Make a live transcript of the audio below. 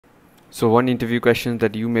So one interview question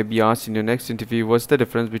that you may be asked in your next interview: what's the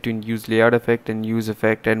difference between use layout effect and use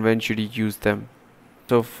effect, and when should you use them?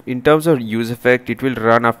 So in terms of use effect, it will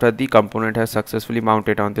run after the component has successfully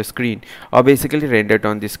mounted on the screen, or basically rendered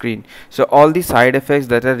on the screen. So all the side effects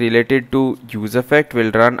that are related to use effect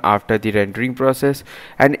will run after the rendering process,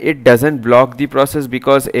 and it doesn't block the process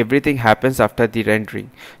because everything happens after the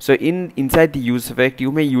rendering. So inside the use effect,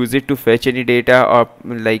 you may use it to fetch any data, or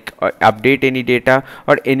update any data,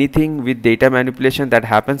 or anything with data manipulation that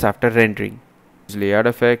happens after rendering. Layout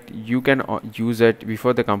effect, you can use it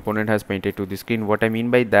before the component has painted to the screen. What I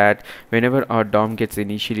mean by that, whenever our DOM gets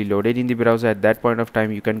initially loaded in the browser, at that point of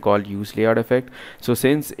time you can call use layout effect. So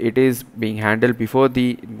since it is being handled before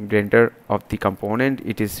the render of the component,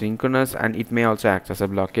 it is synchronous, and it may also act as a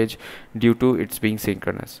blockage due to its being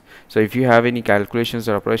synchronous. So if you have any calculations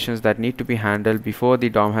or operations that need to be handled before the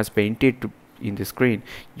DOM has painted in the screen,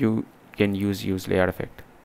 you can use layout effect.